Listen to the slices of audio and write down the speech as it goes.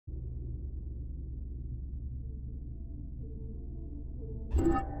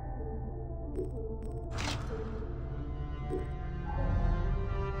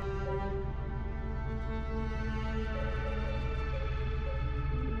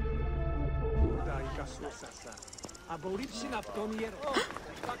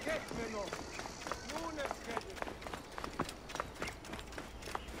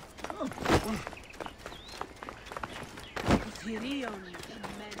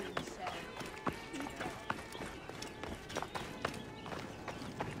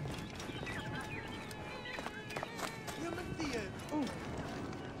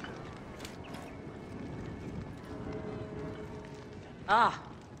Ah,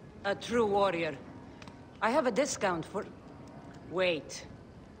 a true warrior. I have a discount for... Wait.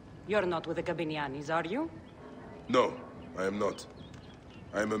 You're not with the Gabinianis, are you? No, I am not.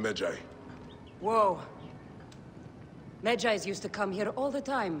 I am a Magi. Whoa. Magi's used to come here all the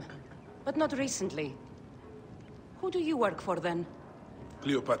time, but not recently. Who do you work for, then?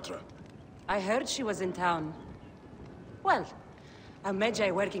 Cleopatra. I heard she was in town. Well, a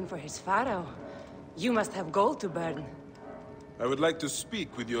Magi working for his pharaoh. You must have gold to burn. I would like to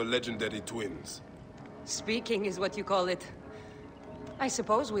speak with your legendary twins. Speaking is what you call it. I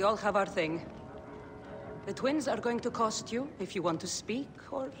suppose we all have our thing. The twins are going to cost you if you want to speak,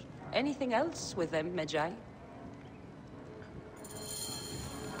 or anything else with them, Magi.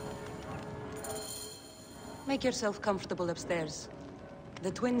 Make yourself comfortable upstairs.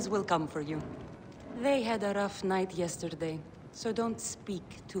 The twins will come for you. They had a rough night yesterday, so don't speak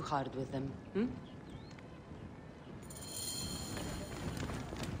too hard with them, hmm?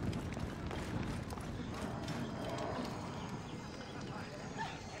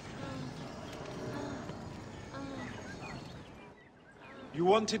 You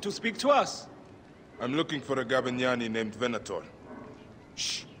wanted to speak to us? I'm looking for a Gabiniani named Venator.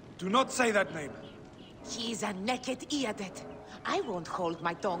 Shh! Do not say that name. He's a naked Iadet. I won't hold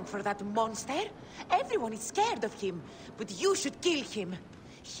my tongue for that monster. Everyone is scared of him, but you should kill him.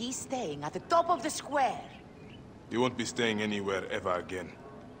 He's staying at the top of the square. You won't be staying anywhere ever again.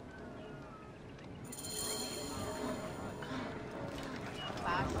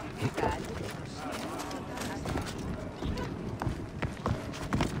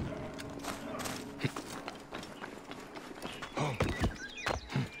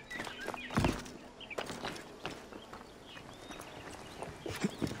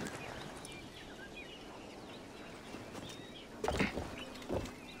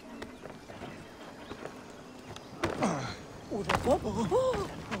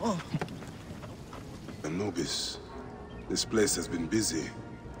 Anubis, this place has been busy.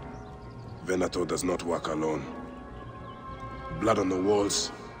 Venator does not work alone. Blood on the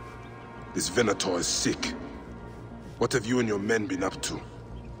walls. This Venator is sick. What have you and your men been up to?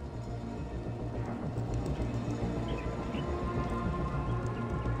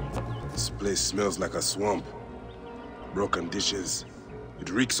 This place smells like a swamp. Broken dishes. It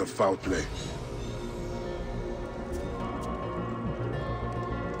reeks of foul play.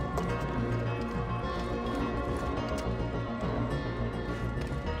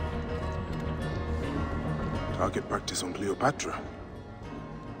 Target practice on Cleopatra.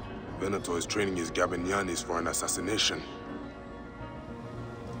 Venator is training his Gabinianis for an assassination.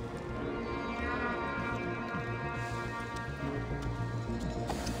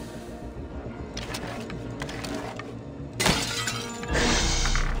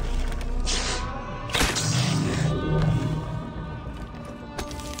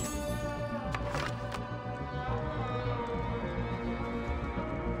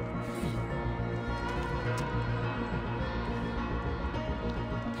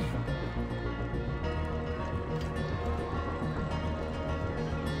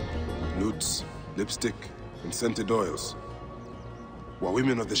 Lutes, lipstick, and scented oils. Were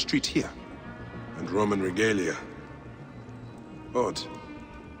women of the street here? And Roman regalia. Odd.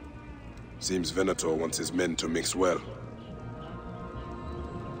 Seems Venator wants his men to mix well.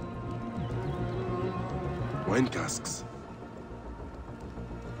 Wine casks.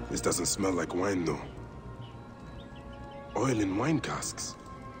 This doesn't smell like wine, though. Oil in wine casks.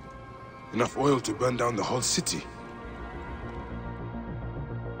 Enough oil to burn down the whole city.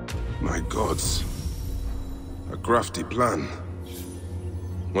 My gods. A crafty plan.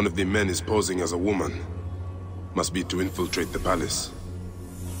 One of the men is posing as a woman. Must be to infiltrate the palace.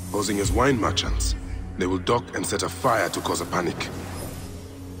 Posing as wine merchants, they will dock and set a fire to cause a panic.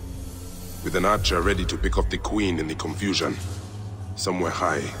 With an archer ready to pick off the queen in the confusion. Somewhere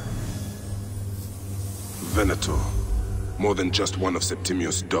high. Venator. More than just one of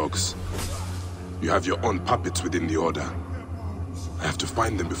Septimius' dogs. You have your own puppets within the Order. I have to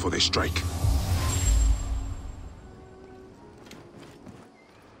find them before they strike.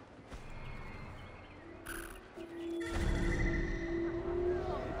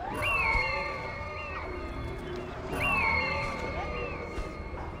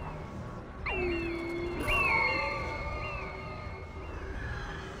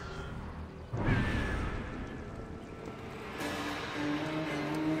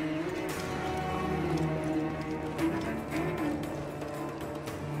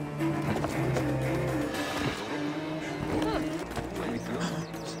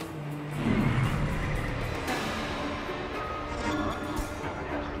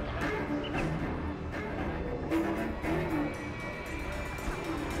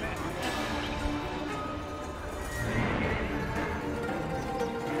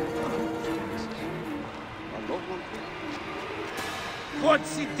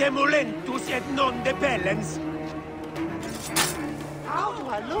 Quodsi demolentus et non depellens. How do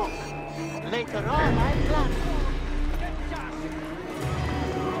I look? Later on, I plan.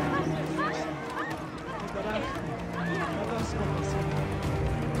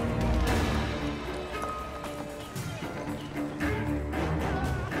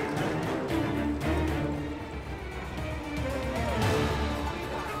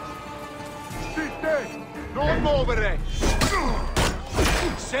 Non muovere!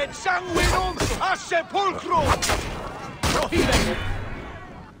 Sed sanguinum a sepulcrum! Prohibet!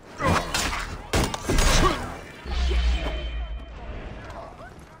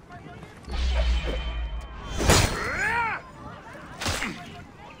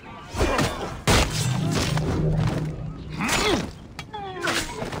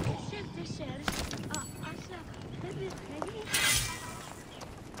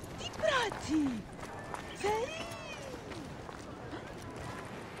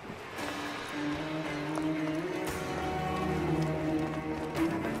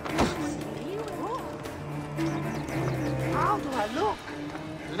 How do I look?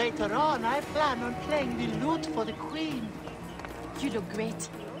 Later on, I plan on playing the lute for the queen. You look great.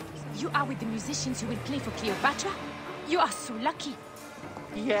 You are with the musicians who will play for Cleopatra? You are so lucky.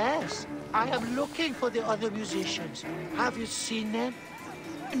 Yes, I am looking for the other musicians. Have you seen them?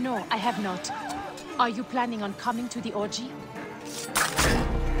 No, I have not. Are you planning on coming to the orgy?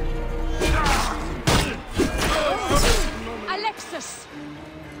 Alexis!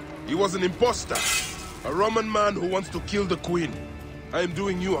 He was an imposter. A Roman man who wants to kill the queen. I am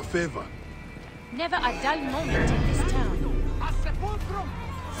doing you a favor. Never a dull moment in this town. A sepulcrum!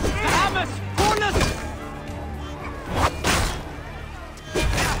 Damus! Fullest!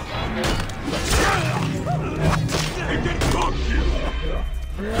 I can talk you!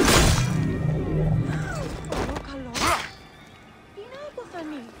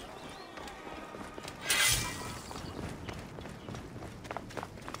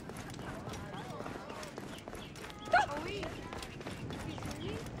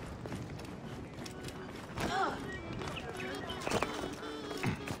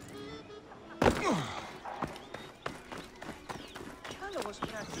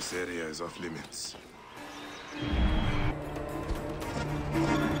 This area is off limits.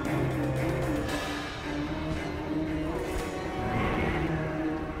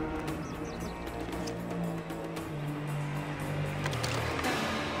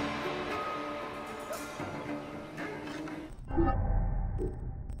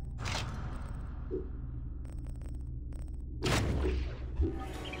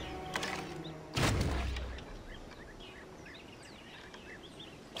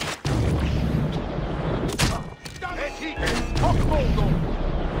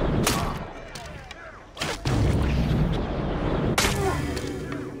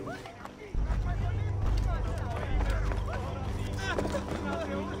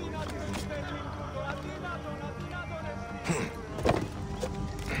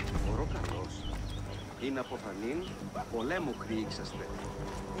 Είναι από φανήν, πολέμου χρήξαστε.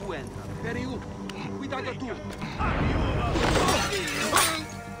 Ου έντα, περιού, κουιτάγιο του.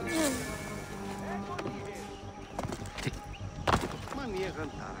 Μαν η έγαν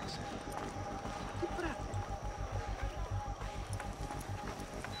τάραξε. Τι πράγμα.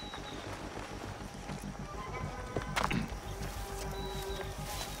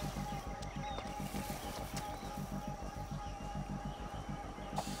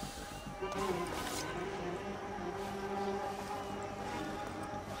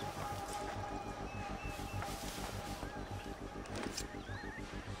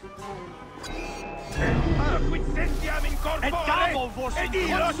 Quid sentiam in corpore! Et damo vos in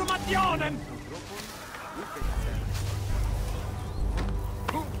consumationem!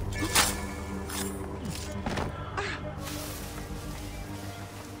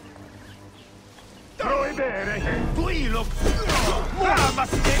 Proibere! Tuilum!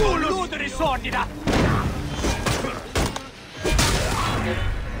 Muramas tegulus! Luderis ordina!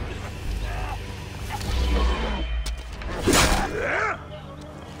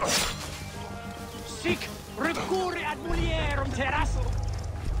 Sic recurre ad mulierum terras.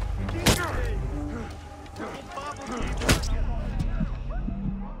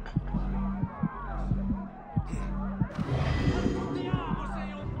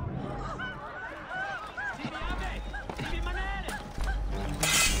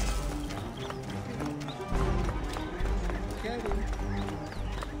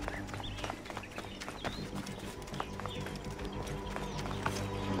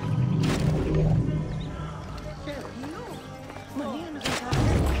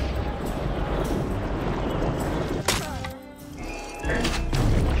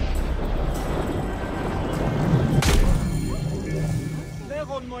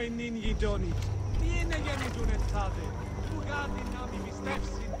 noi ninji donit. Viene geni dunettate. Ugadi nami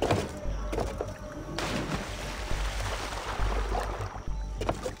mistefsin.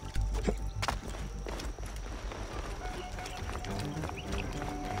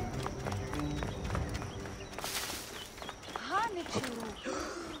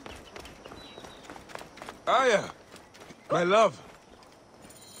 Aya! My love!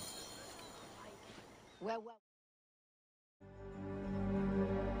 Well.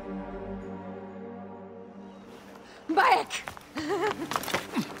 Back!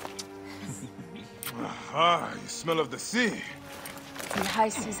 Ah, you smell of the sea. The high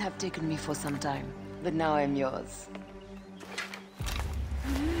seas have taken me for some time, but now I'm yours.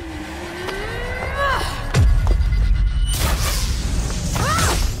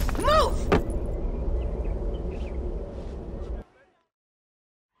 Move!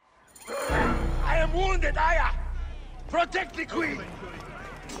 I am wounded, Aya! Protect the queen!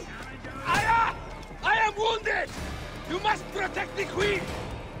 Aya! I am wounded! You must protect the queen!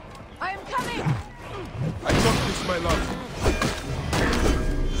 I am coming! I got this, my love.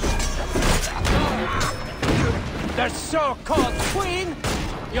 The so-called queen?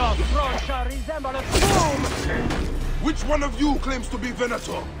 Your throne shall resemble a tomb! Which one of you claims to be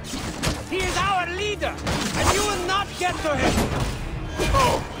Venator? He is our leader, and you will not get to him!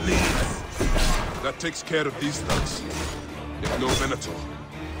 Oh, please. That takes care of these thugs. If no Venator.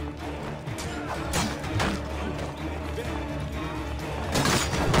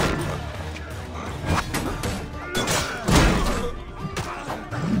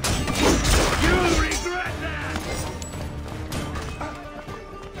 You'll regret that!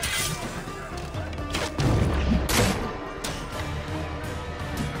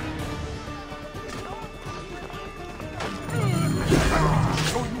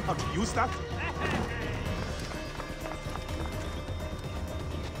 Show you how to use that?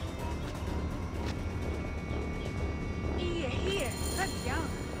 Here, sit down.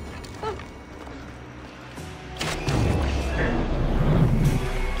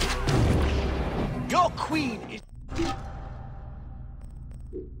 Your queen is...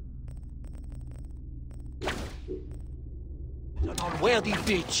 an unworthy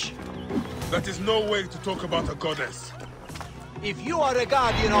bitch. That is no way to talk about a goddess. If you are a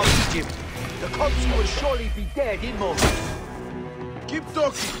guardian of Egypt, the country will surely be dead in moments. Keep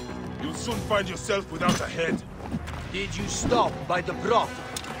talking. You'll soon find yourself without a head. Did you stop by the brothel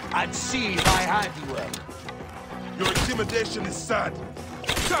and see my handiwork? Your intimidation is sad.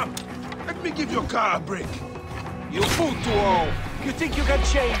 Come, let me give your car a break. You fool to all! You think you can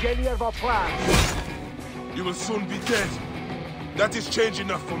change any of our plans? You will soon be dead. That is change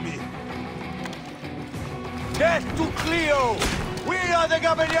enough for me. Death to Cleo! We are the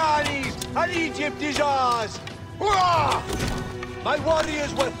Gabanianis, and Egypt is ours! Hurrah! My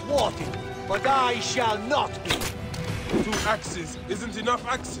warriors were thwarted, but I shall not be. 2 axes isn't enough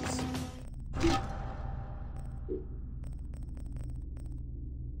axes.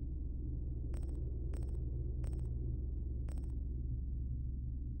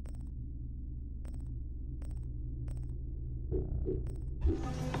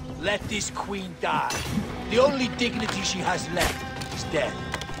 Let this queen die. The only dignity she has left is death.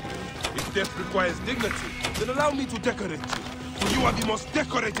 If death requires dignity, then allow me to decorate you. For you are the most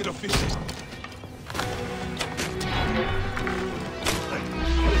decorated official.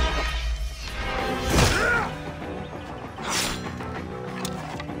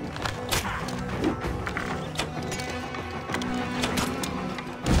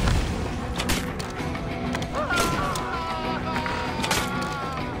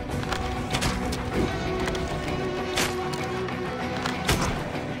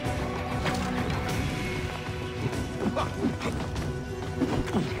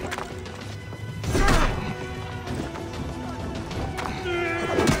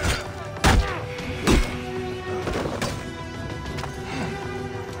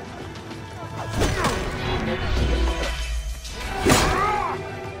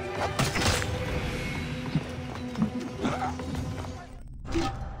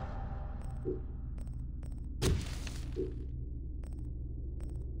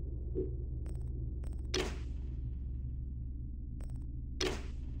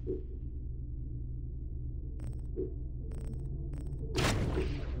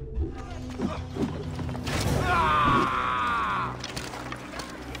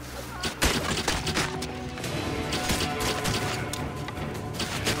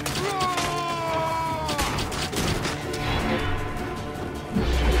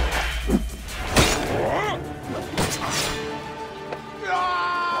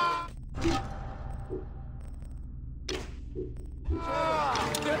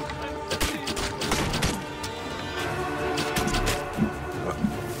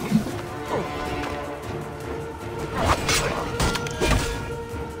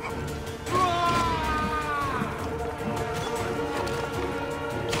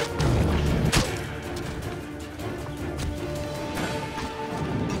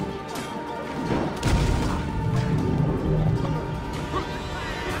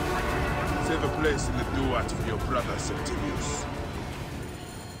 Septimius.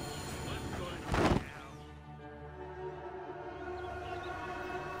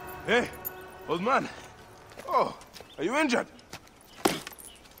 Hey, old man. Oh, are you injured?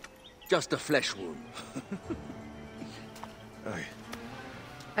 Just a flesh wound. Aye.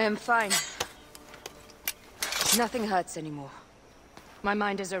 I am fine. Nothing hurts anymore. My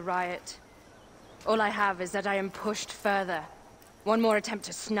mind is a riot. All I have is that I am pushed further. One more attempt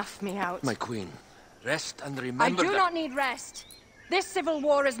to snuff me out. My queen, rest and remember I do that... not need rest. This civil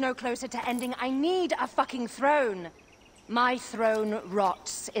war is no closer to ending. I need a fucking throne. My throne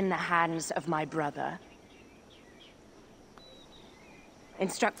rots in the hands of my brother.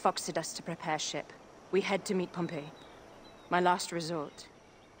 Instruct Foxidas to prepare ship. We head to meet Pompey. My last resort.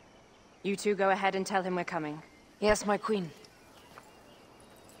 You two go ahead and tell him we're coming. Yes, my queen.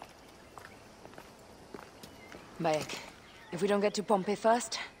 Bayek, if we don't get to Pompey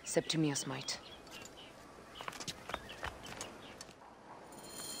first, Septimius might.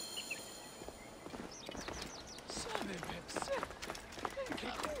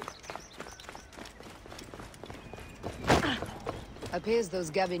 Appears those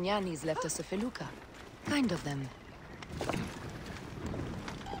Gabinianis left us a felucca. Kind of them.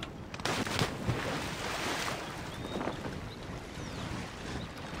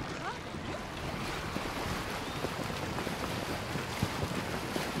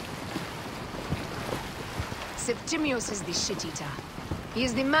 Septimius is the shit-eater. He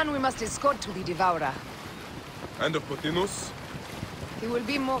is the man we must escort to the Devourer. And of Pothinus? He will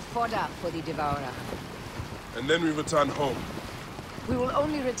be more fodder for the Devourer. And then we return home. We will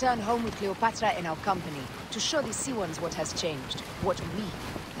only return home with Cleopatra in our company, to show the Sea Ones what has changed, what we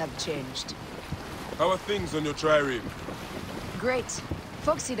have changed. How are things on your trireme? Great.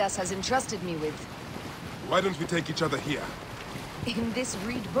 Foxidas has entrusted me with... Why don't we take each other here? in this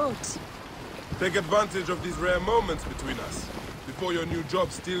reed boat. Take advantage of these rare moments between us, before your new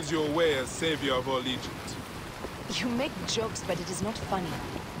job steals you away as savior of all Egypt. You make jokes, but it is not funny.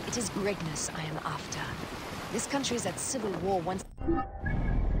 It is greatness I am after. This country is at civil war once...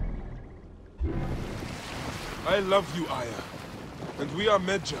 I love you, Aya. And we are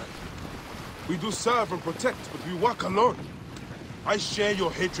Medjay. We do serve and protect, but we work alone. I share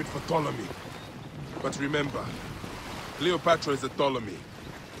your hatred for Ptolemy. But remember, Cleopatra is a Ptolemy.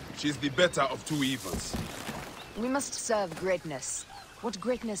 She is the better of two evils. We must serve greatness. What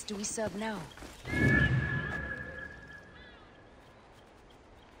greatness do we serve now?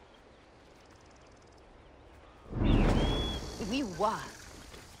 We were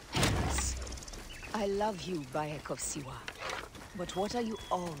parents. I love you, Bayek of Siwa. But what are you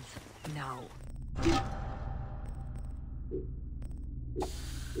of now?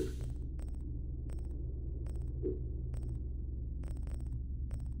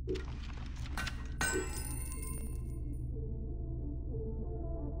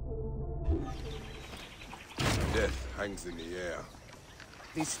 Death hangs in the air.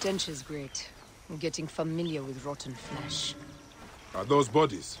 The stench is great. I'm getting familiar with rotten flesh. Are those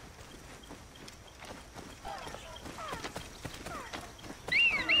bodies?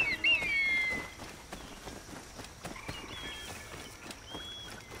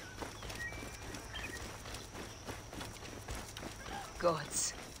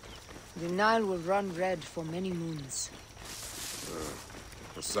 Gods. The Nile will run red for many moons.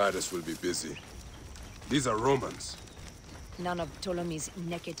 Osiris will be busy. These are Romans. None of Ptolemy's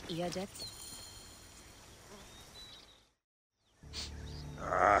naked ear deaths?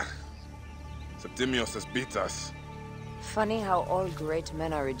 Septimius has beat us. Funny how all great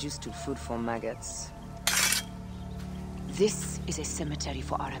men are reduced to food for maggots. This is a cemetery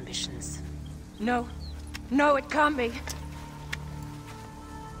for our ambitions. No. No, it can't be.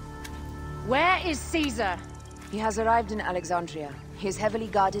 Where is Caesar? He has arrived in Alexandria. He is heavily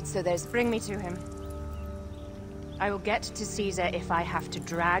guarded, so there's... Bring me to him. I will get to Caesar if I have to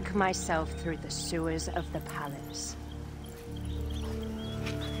drag myself through the sewers of the palace.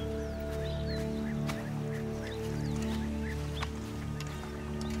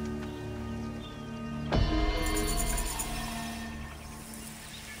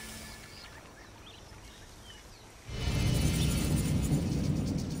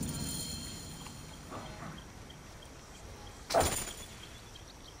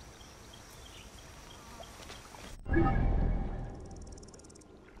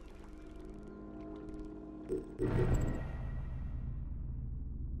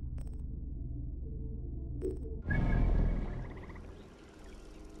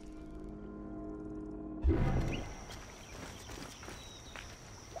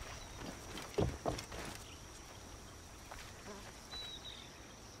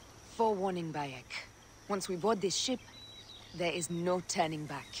 Forewarning, Bayek. Once we board this ship, there is no turning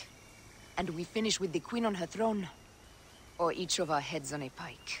back. And we finish with the Queen on her throne, or each of our heads on a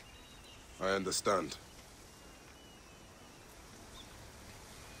pike. I understand.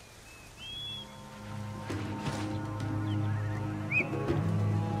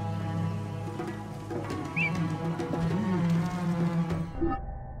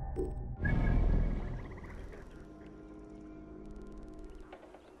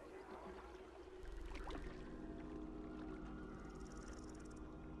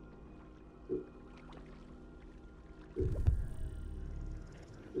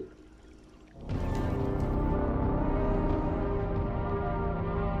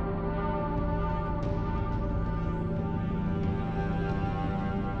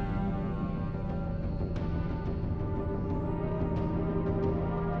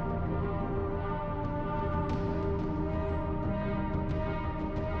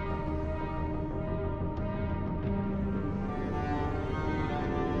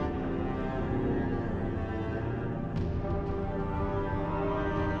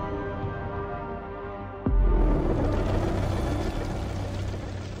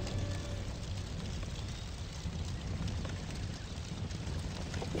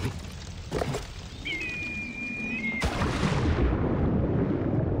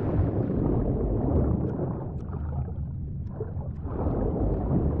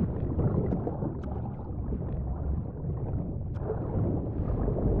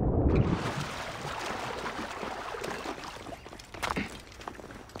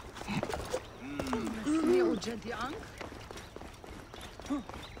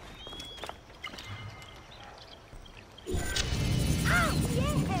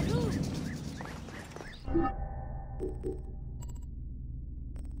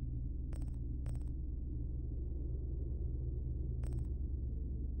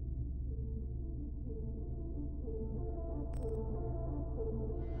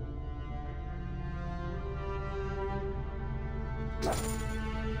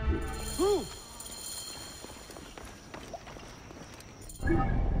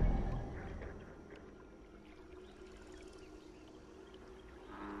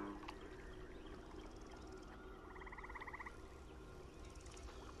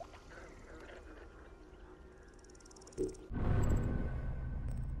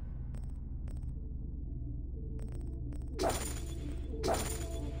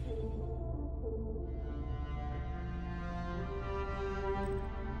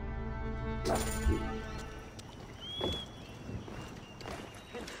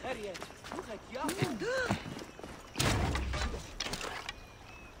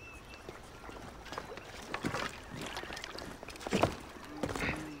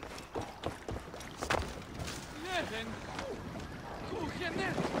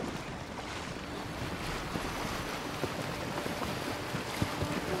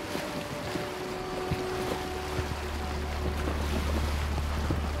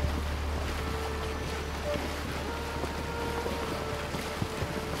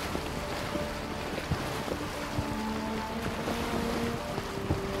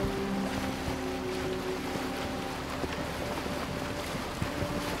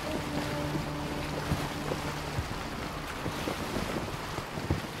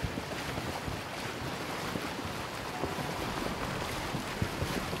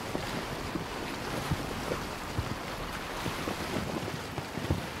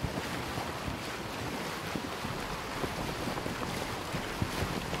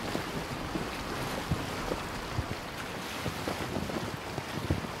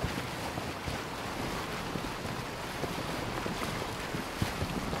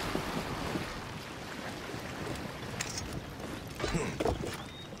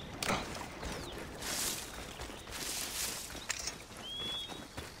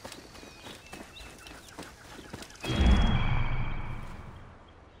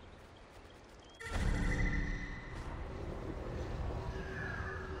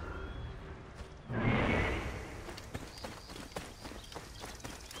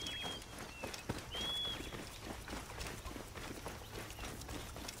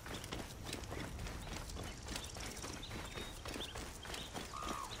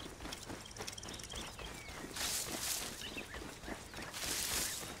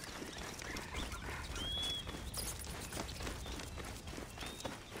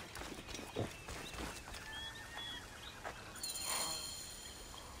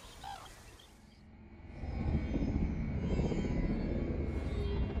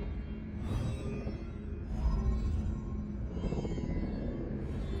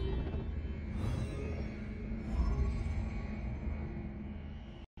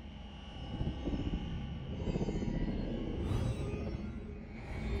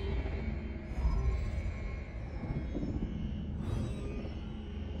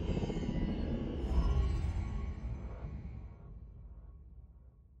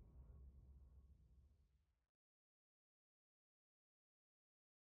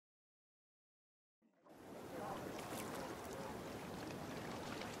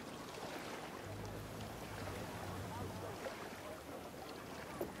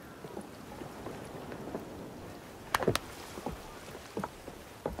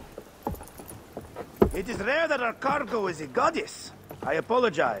 It is rare that our cargo is a goddess. I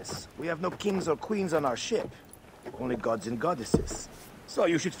apologize. We have no kings or queens on our ship. Only gods and goddesses. So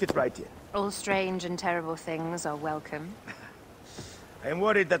you should fit right in. All strange and terrible things are welcome. I am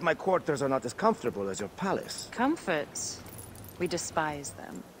worried that my quarters are not as comfortable as your palace. Comforts? We despise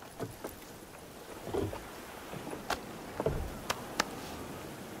them.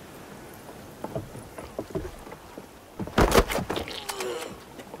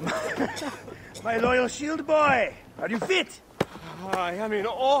 My loyal shield boy! Are you fit? I am in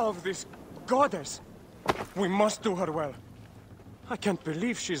awe of this goddess. We must do her well. I can't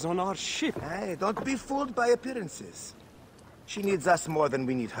believe she's on our ship. Hey, don't be fooled by appearances. She needs us more than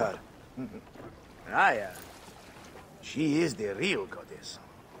we need her. Aya, she is the real goddess.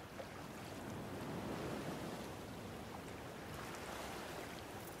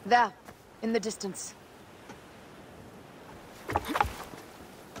 There, in the distance.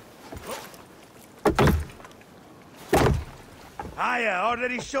 Aya,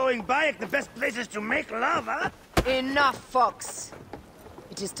 already showing Bayek the best places to make love, huh? Enough, Fox.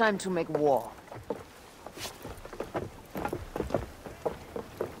 It is time to make war.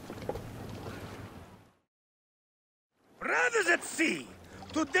 Brothers at sea,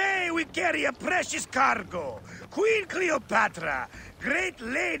 today we carry a precious cargo. Queen Cleopatra, great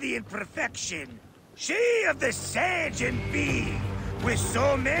lady in perfection. She of the sage and being. With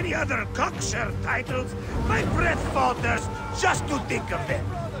so many other cocksure titles, my breath falters just to think of them.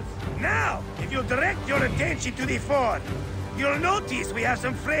 Now, if you direct your attention to the fort, you'll notice we have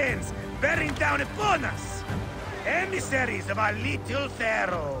some friends bearing down upon us. Emissaries of our little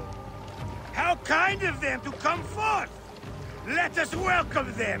pharaoh. How kind of them to come forth! Let us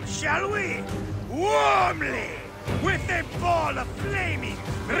welcome them, shall we? Warmly! With a ball of flaming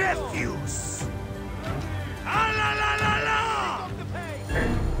refuse! Ah la la la la!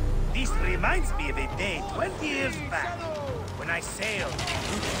 This reminds me of a day 20 years back, when I sailed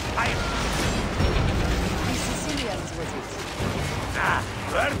with pirates. The Sicilians, was it? Ah,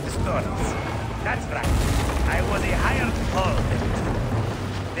 you heard the stories. That's right. I was a hired hull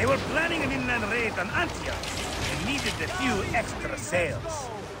then. They were planning an inland raid on Antioch and needed a few extra sails.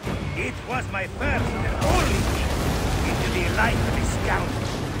 It was my first and only peek into the life of a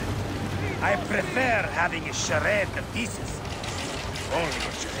scoundrel. I prefer having a charade of pieces. Only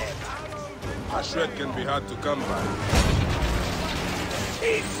a charade. A shred can be hard to come by.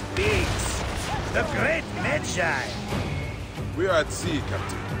 He speaks! The great Magi! We are at sea,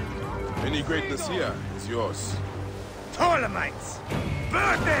 Captain. Any greatness here is yours. Ptolemites!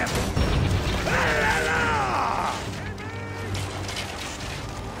 Burn them! La la la!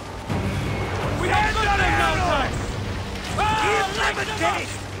 We have got them now, Give them a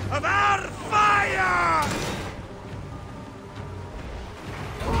taste of our fire!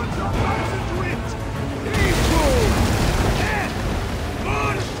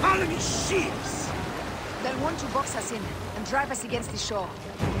 More Ptolemy ships! They'll want to box us in and drive us against the shore.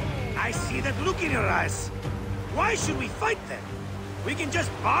 I see that look in your eyes. Why should we fight them? We can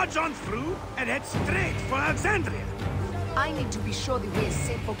just barge on through and head straight for Alexandria. I need to be sure the way is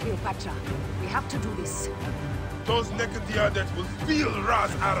safe for Cleopatra. We have to do this. Those naked Diadets will feel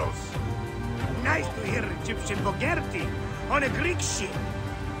Ra's arrows. Nice to hear Egyptian vulgarity on a Greek ship.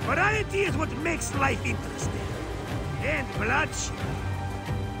 Variety is what makes life interesting. And bloodshed.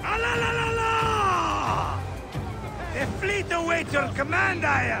 Ah la la la la! The fleet awaits your command,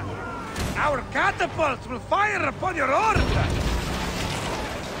 Aya. Our catapults will fire upon your order.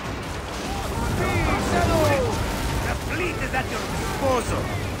 The fleet is at your disposal.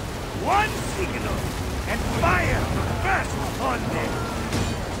 One signal, and fire will burst upon them.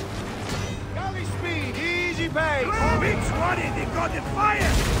 Galley speed, easy pace! Which one is the god of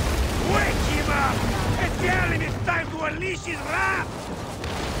fire? Wake him up and tell him it's time to unleash his wrath!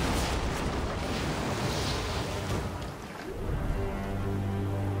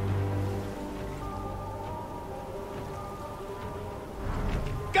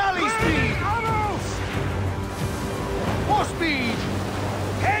 Galley speed! More speed!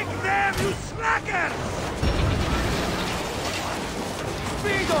 Take them, you slackers!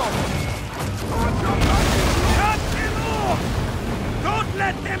 Speed on! Cut them off! Don't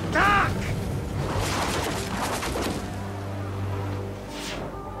let them talk!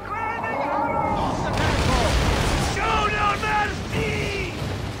 Show no mercy!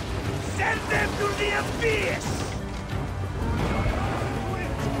 Send them to the abyss!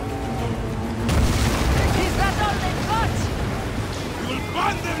 Is that all they've got? We will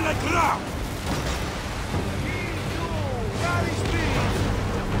burn them like ram! Galley speed!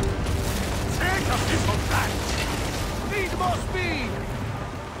 Take a piece of that! Need more speed!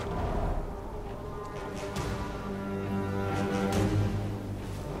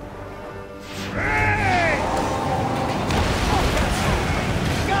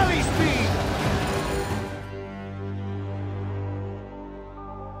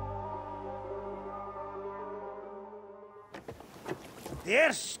 The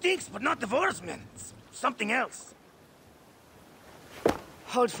air stinks, but not the horsemen. It's something else.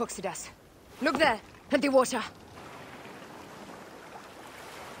 Hold, Phoxidas. Look there, at the water.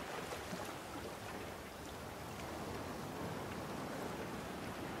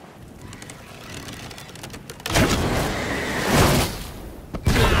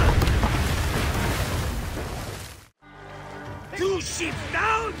 Two ships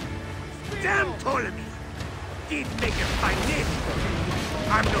down? Damn Ptolemy! Did make a fine name.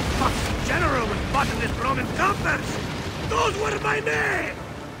 I'm no foxy general with bottomless Roman coffers. Those were my men!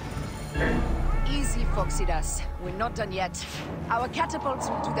 Easy, Phoxidas. We're not done yet. Our catapults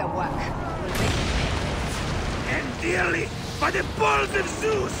will do their work. We'll make it pay. And dearly, by the balls of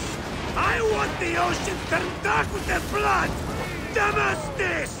Zeus, I want the ocean turned dark with their blood!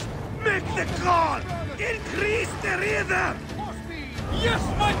 Damastes! Make the call! Increase the rhythm! Yes,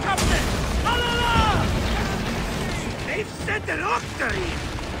 my captain! Alala! They've set an octarine!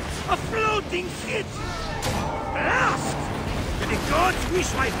 A floating city! Blast! Do the gods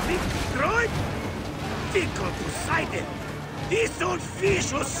wish my fleet destroyed? Fickle Poseidon! This old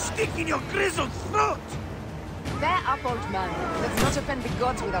fish will stick in your grizzled throat! Bear up, old man. Let's not offend the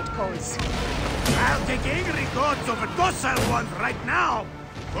gods without cause. I'll take angry gods over docile ones right now!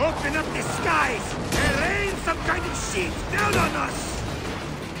 Open up the skies and rain some kind of shit down on us!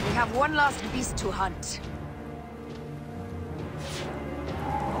 We have one last beast to hunt.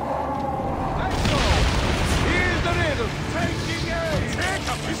 Let's go! Here's the rhythm! Taking aim! Take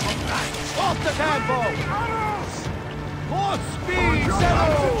up this one back! Off the tempo! More speed,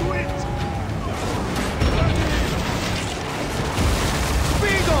 Zero!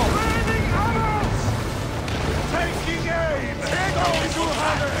 Speedo! Taking aim! Go,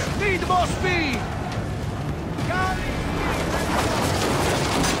 200! Need more speed!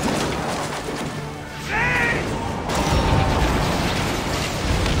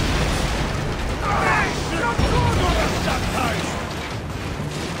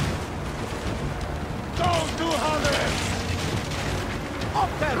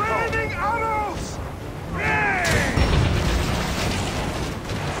 Raining arrows!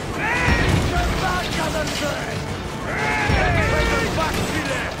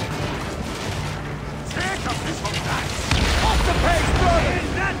 Take up this one back! Off the pace, brother! And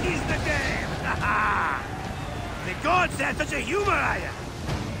that is the game! The gods had such a humor, I am.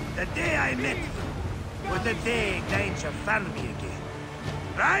 The day I met you was the day danger found me again.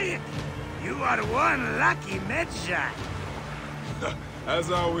 Right? You are one lucky Medjay. As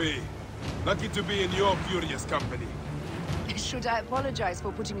are we. Lucky to be in your curious company. Should I apologize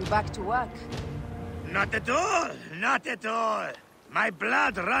for putting you back to work? Not at all, not at all. My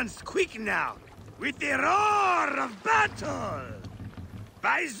blood runs quick now, with the roar of battle.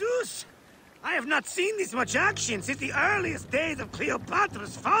 By Zeus, I have not seen this much action since the earliest days of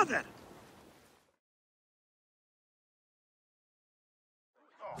Cleopatra's father.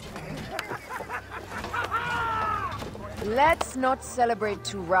 Let's not celebrate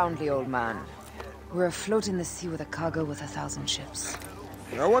too roundly, old man. We're afloat in the sea with a cargo with 1,000 ships.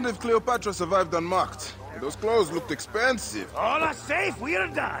 I wonder if Cleopatra survived unmarked. Those clothes looked expensive. All are safe, we are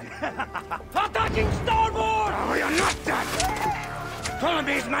done. Attacking starboard! Oh, we are not done.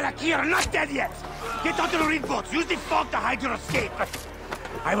 Ptolemy's Malaki are not dead yet. Get onto the reed boats. Use the fog to hide your escape.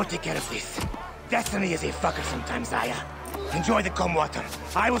 I will take care of this. Destiny is a fucker sometimes, Aya. Enjoy the calm water.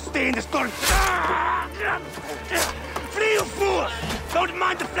 I will stay in the storm. Flee, you fool! Don't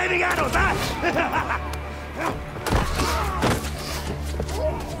mind the flaming arrows, huh?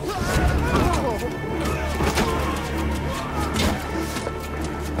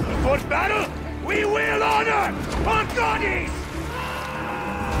 For battle, we will honor our goddess!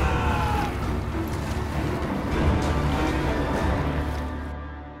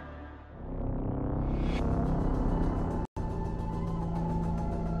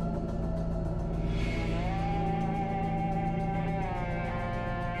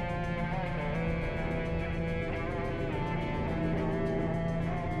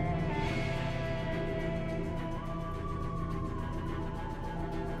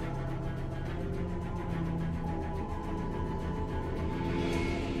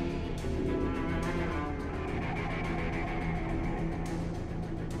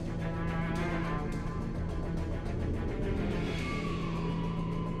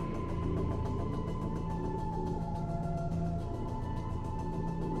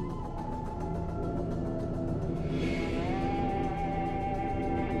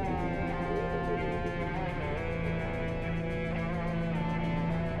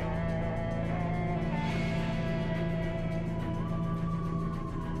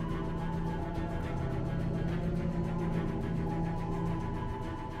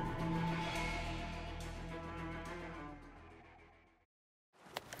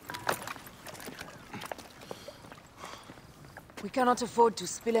 We cannot afford to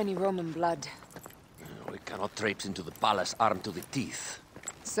spill any Roman blood. We cannot traipse into the palace armed to the teeth.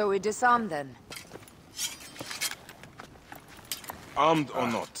 So we disarm then? Armed or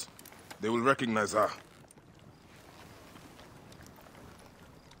not, they will recognize her.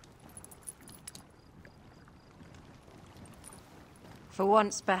 For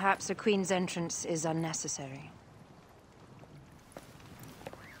once, perhaps a queen's entrance is unnecessary.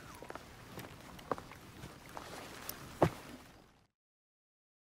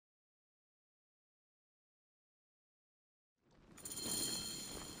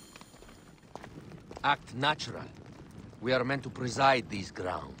 Act natural. We are meant to preside these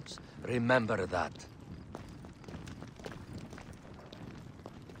grounds. Remember that.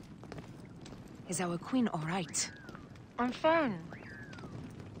 Is our queen all right? I'm fine.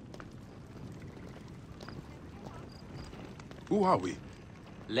 Who are we?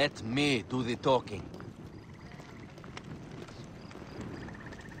 Let me do the talking.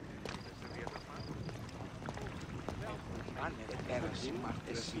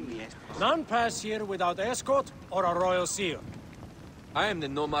 None pass here without escort or a royal seal. I am the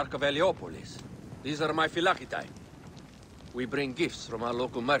nomarch of Heliopolis. These are my phylacitae. We bring gifts from our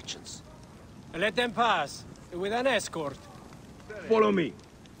local merchants. Let them pass, with an escort. Follow me.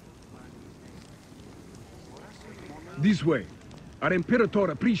 This way. Our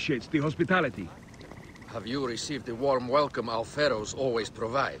Imperator appreciates the hospitality. Have you received the warm welcome our pharaohs always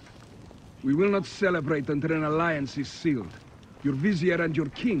provide? We will not celebrate until an alliance is sealed. Your vizier and your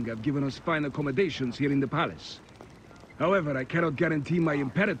king have given us fine accommodations here in the palace. However, I cannot guarantee my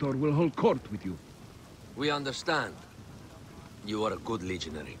Imperator will hold court with you. We understand. You are a good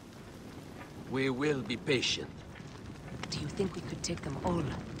legionary. We will be patient. Do you think we could take them all?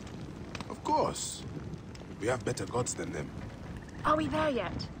 Of course. We have better gods than them. Are we there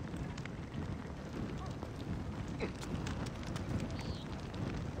yet?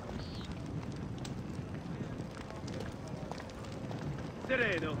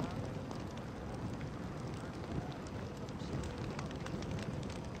 Sereno.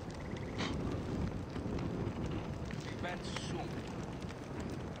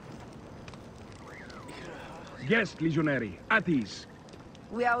 Guest, legionary. At ease.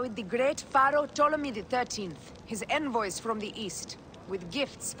 We are with the great Pharaoh Ptolemy XIII, his envoys from the east, with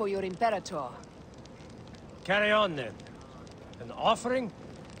gifts for your Imperator. Carry on then. An offering?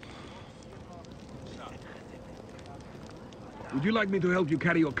 Would you like me to help you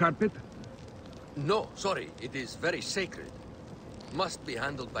carry your carpet? No, sorry. It is very sacred. Must be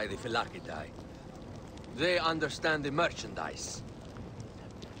handled by the phylacitae. They understand the merchandise.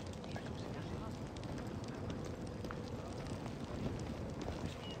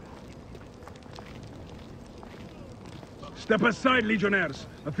 Step aside, legionnaires.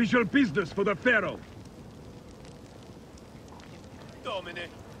 Official business for the Pharaoh. Domine.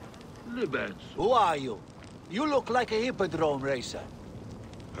 Who are you? You look like a hippodrome racer.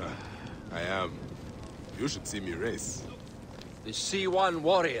 I am. You should see me race. The C1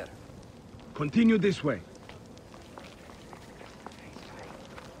 warrior. Continue this way.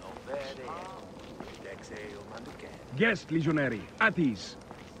 Guest, legionary. At ease.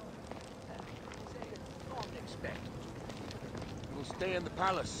 We'll stay in the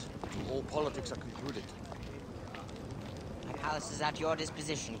palace. All politics are concluded. My palace is at your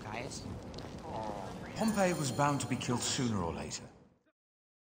disposition, Caius. Pompey was bound to be killed sooner or later.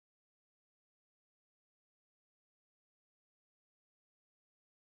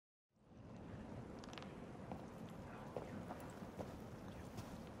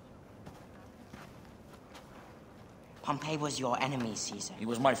 Pompey was your enemy, Caesar. He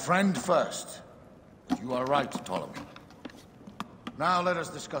was my friend first. But you are right, Ptolemy. Now let us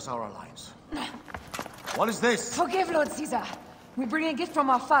discuss our alliance. What is this? Forgive, Lord Caesar. We bring a gift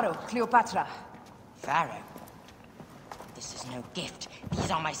from our Pharaoh, Cleopatra. Pharaoh? This is no gift.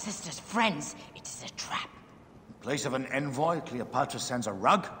 These are my sister's friends. It is a trap. In place of an envoy, Cleopatra sends a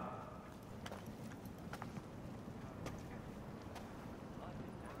rug?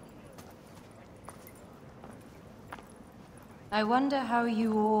 I wonder how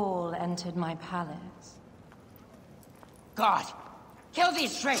you all entered my palace. God! Kill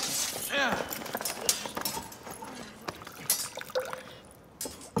these traitors!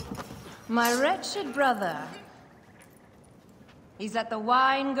 My wretched brother. He's let the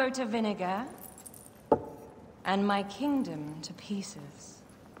wine go to vinegar, and my kingdom to pieces.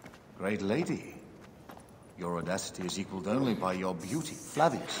 Great lady. Your audacity is equaled only by your beauty.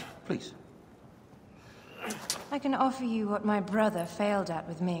 Flavius, please. I can offer you what my brother failed at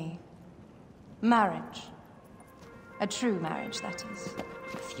with me. Marriage. A true marriage, that is.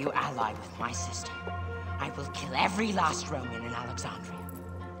 If you ally with my sister, I will kill every last Roman in Alexandria.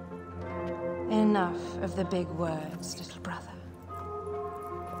 Enough of the big words, little brother.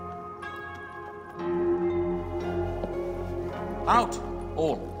 Out,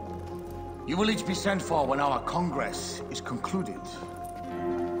 all. You will each be sent for when our Congress is concluded.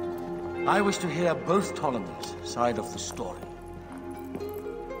 I wish to hear both Ptolemies' side of the story.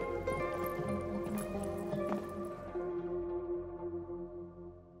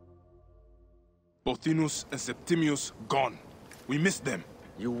 Pothinus and Septimius gone. We missed them.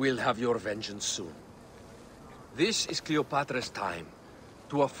 You will have your vengeance soon. This is Cleopatra's time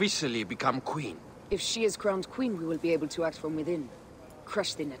to officially become queen. If she is crowned queen, we will be able to act from within.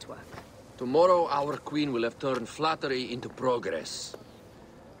 Crush the network. Tomorrow, our queen will have turned flattery into progress.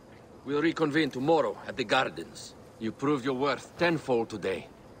 We'll reconvene tomorrow at the gardens. You proved your worth tenfold today.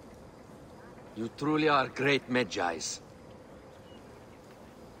 You truly are great Magi's.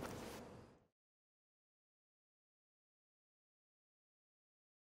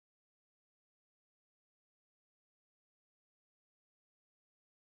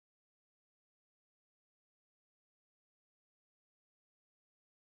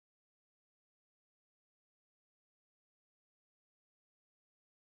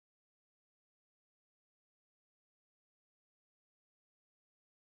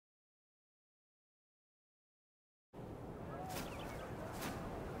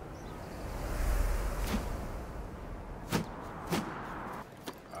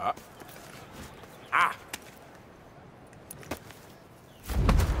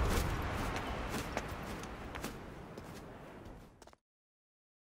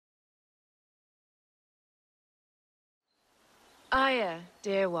 Aya,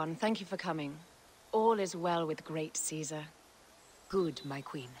 dear one, thank you for coming. All is well with great Caesar. Good, my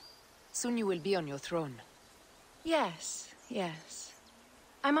queen. Soon you will be on your throne. Yes, yes.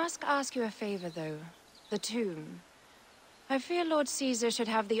 I must ask you a favor, though. The tomb. I fear Lord Caesar should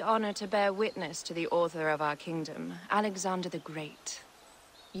have the honor to bear witness to the author of our kingdom, Alexander the Great.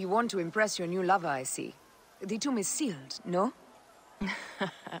 You want to impress your new lover, I see. The tomb is sealed, no?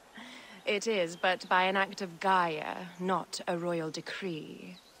 It is, but by an act of Gaia, not a royal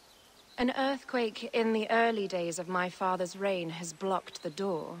decree. An earthquake in the early days of my father's reign has blocked the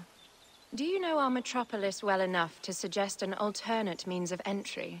door. Do you know our metropolis well enough to suggest an alternate means of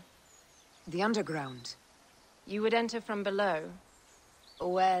entry? The underground. You would enter from below?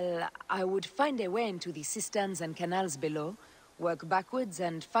 Well, I would find a way into the cisterns and canals below, work backwards,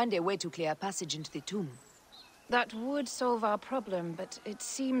 and find a way to clear a passage into the tomb. That would solve our problem, but it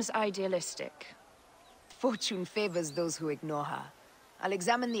seems idealistic. Fortune favors those who ignore her. I'll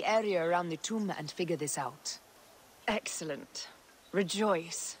examine the area around the tomb and figure this out. Excellent.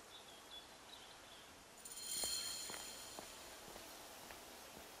 Rejoice.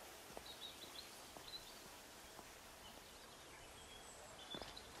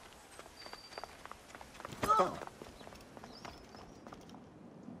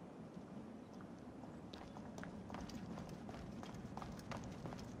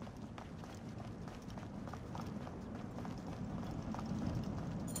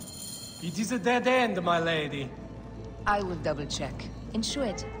 It is a dead end, my lady. I will double-check. Ensure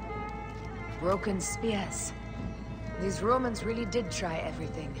it. Broken spears. These Romans really did try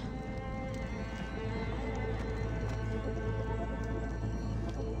everything.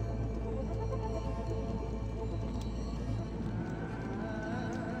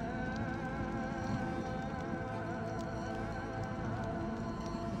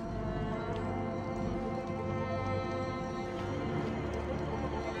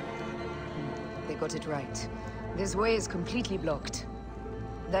 Got it right. This way is completely blocked.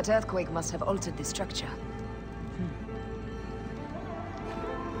 That earthquake must have altered the structure.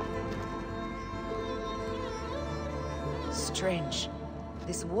 Strange.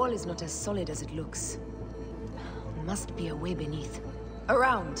 This wall is not as solid as it looks. Must be a way beneath.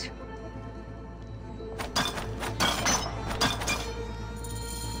 Around!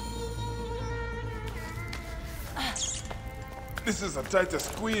 This is a tighter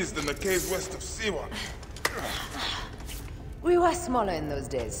squeeze than the caves west of Siwa. We were smaller in those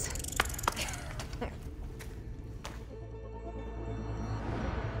days.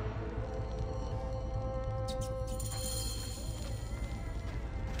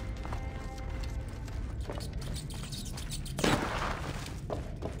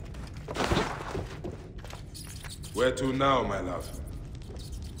 Where to now, my love?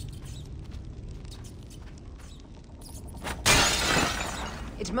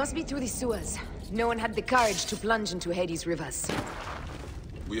 It must be through the sewers. No one had the courage to plunge into Hades' rivers.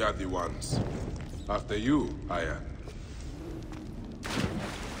 We are the ones. After you, Aya.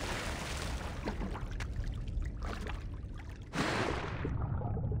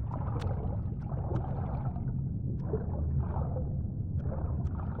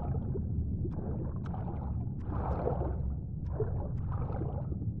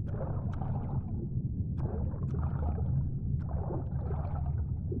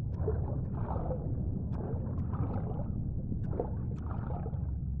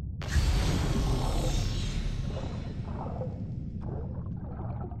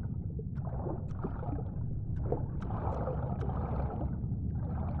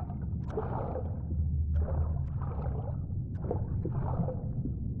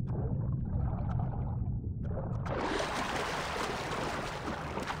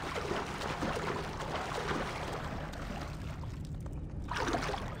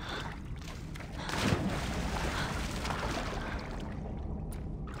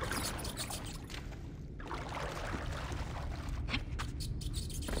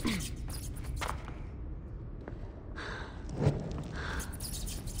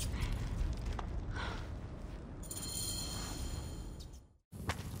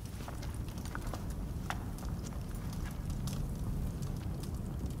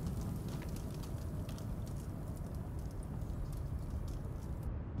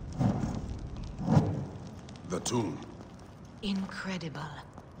 The tomb. Incredible.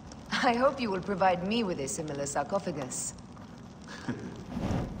 I hope you will provide me with a similar sarcophagus.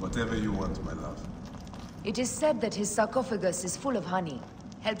 Whatever you want, my love. It is said that his sarcophagus is full of honey.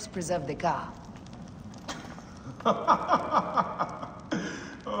 Helps preserve the Ka.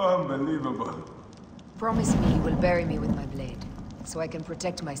 Oh, unbelievable. Promise me you will bury me with my blade, so I can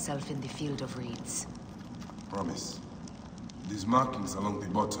protect myself in the field of reeds. Promise. These markings along the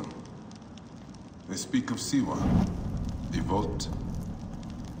bottom, they speak of Siwa, the vault,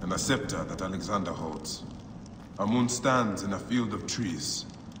 and a scepter that Alexander holds. A moon stands in a field of trees,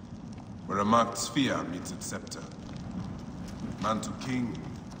 where a marked sphere meets its scepter. Man to king,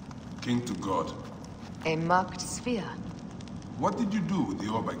 king to god. A marked sphere? What did you do with the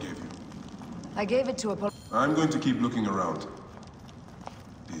orb I gave you? I gave it to a I'm going to keep looking around.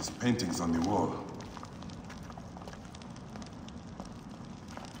 These paintings on the wall.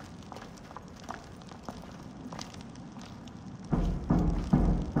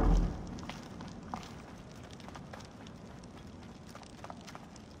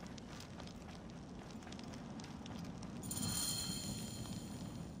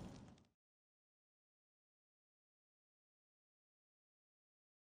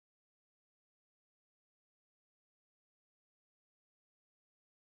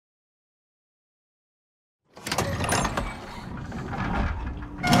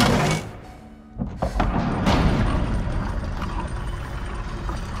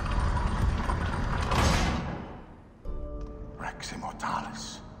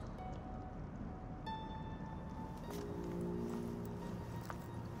 Immortalis.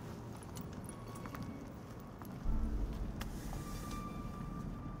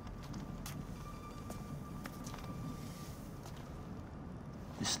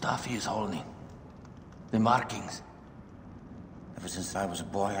 The stuff he is holding. The markings. Ever since I was a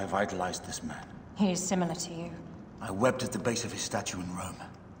boy, I idolized this man. He is similar to you. I wept at the base of his statue in Rome.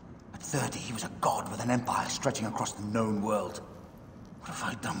 At 30, he was a god with an empire stretching across the known world. What have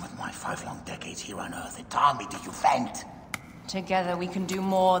I done with my 5 long decades here on Earth? It taught me to you vent. Together we can do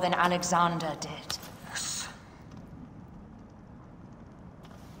more than Alexander did. Yes.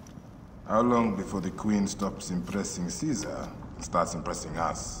 How long before the Queen stops impressing Caesar and starts impressing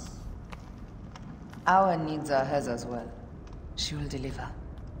us? Our needs are hers as well. She will deliver.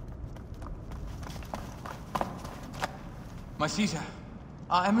 My Caesar,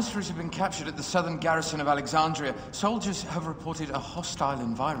 our emissaries have been captured at the southern garrison of Alexandria. Soldiers have reported a hostile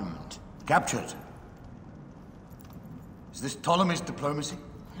environment. Captured? Is this Ptolemy's diplomacy?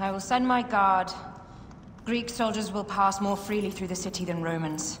 I will send my guard. Greek soldiers will pass more freely through the city than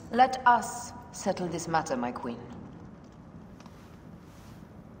Romans. Let us settle this matter, my queen.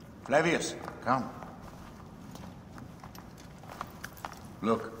 Flavius, come.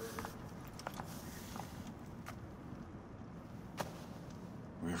 Look.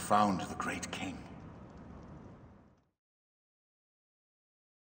 We have found the great king.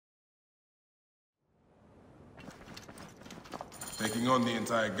 Taking on the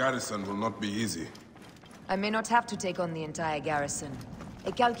entire garrison will not be easy. I may not have to take on the entire garrison.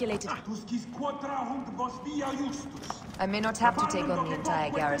 A calculated... I may not have to take on the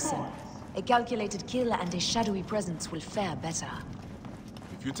entire garrison. A calculated kill and a shadowy presence will fare better.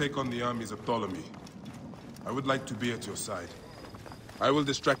 If you take on the armies of Ptolemy, I would like to be at your side. I will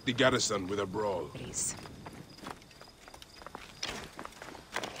distract the garrison with a brawl. Please.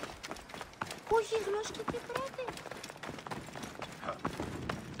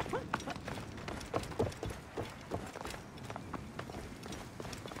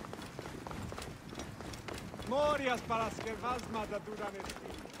 Morias paraskevazma da duranesti.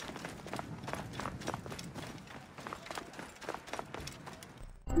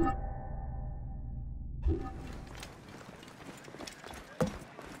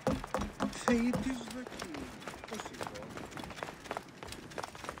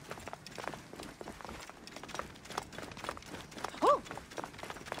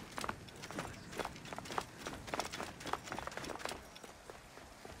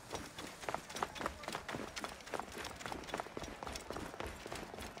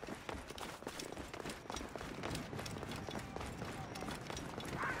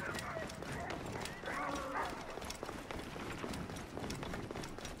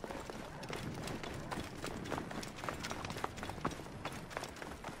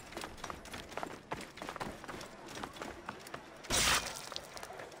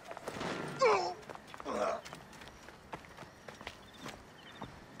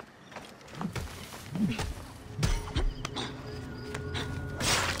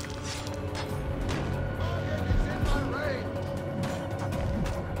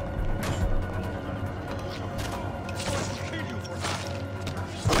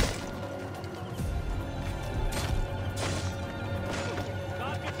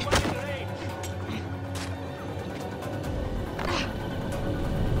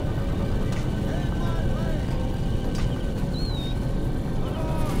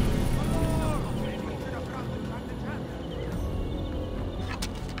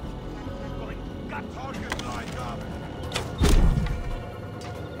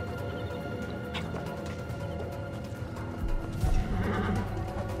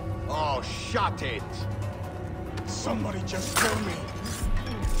 shut it! Somebody just tell me.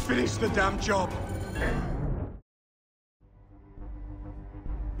 Finish the damn job.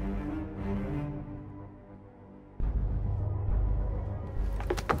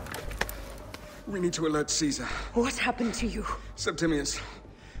 We need to alert Caesar. What happened to you? Septimius.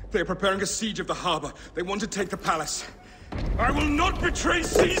 They are preparing a siege of the harbor. They want to take the palace. I will not betray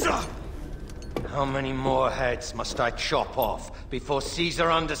Caesar! How many more heads must I chop off before Caesar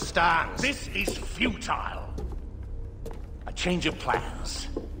understands? This is futile. A change of plans.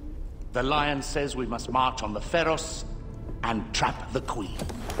 The Lion says we must march on the Pharos and trap the Queen.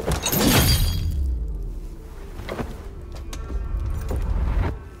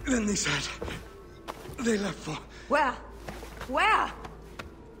 Then they said... they left for... Where? Where?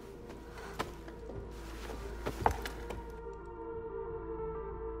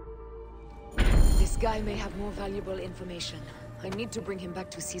 This guy may have more valuable information. I need to bring him back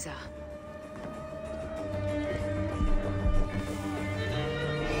to Caesar.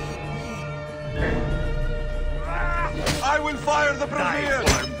 I will fire the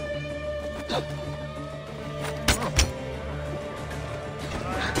brazier!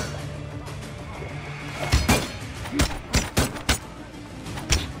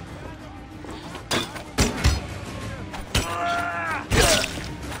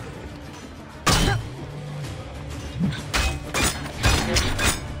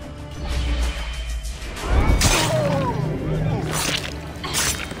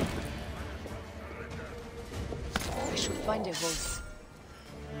 Find a horse.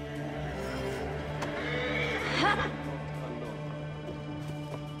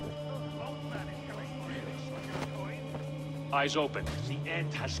 Eyes open. The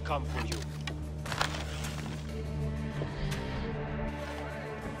end has come for you.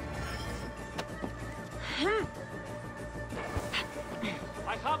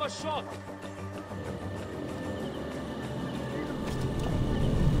 I have a shot.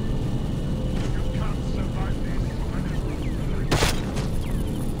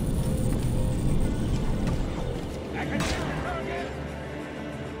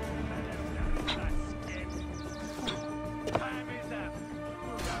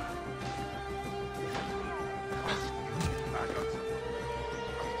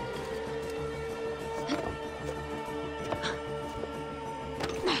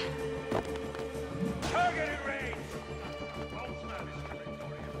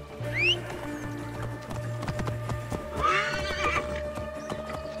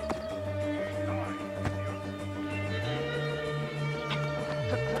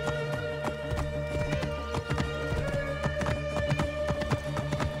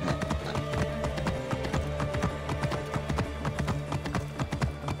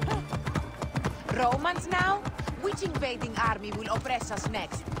 Romans now? Which invading army will oppress us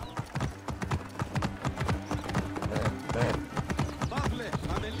next?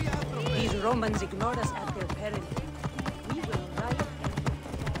 These Romans ignore us at their peril. We will ride.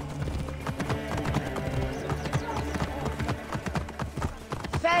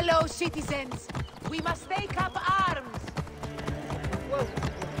 Fellow citizens, we must take up arms! Whoa.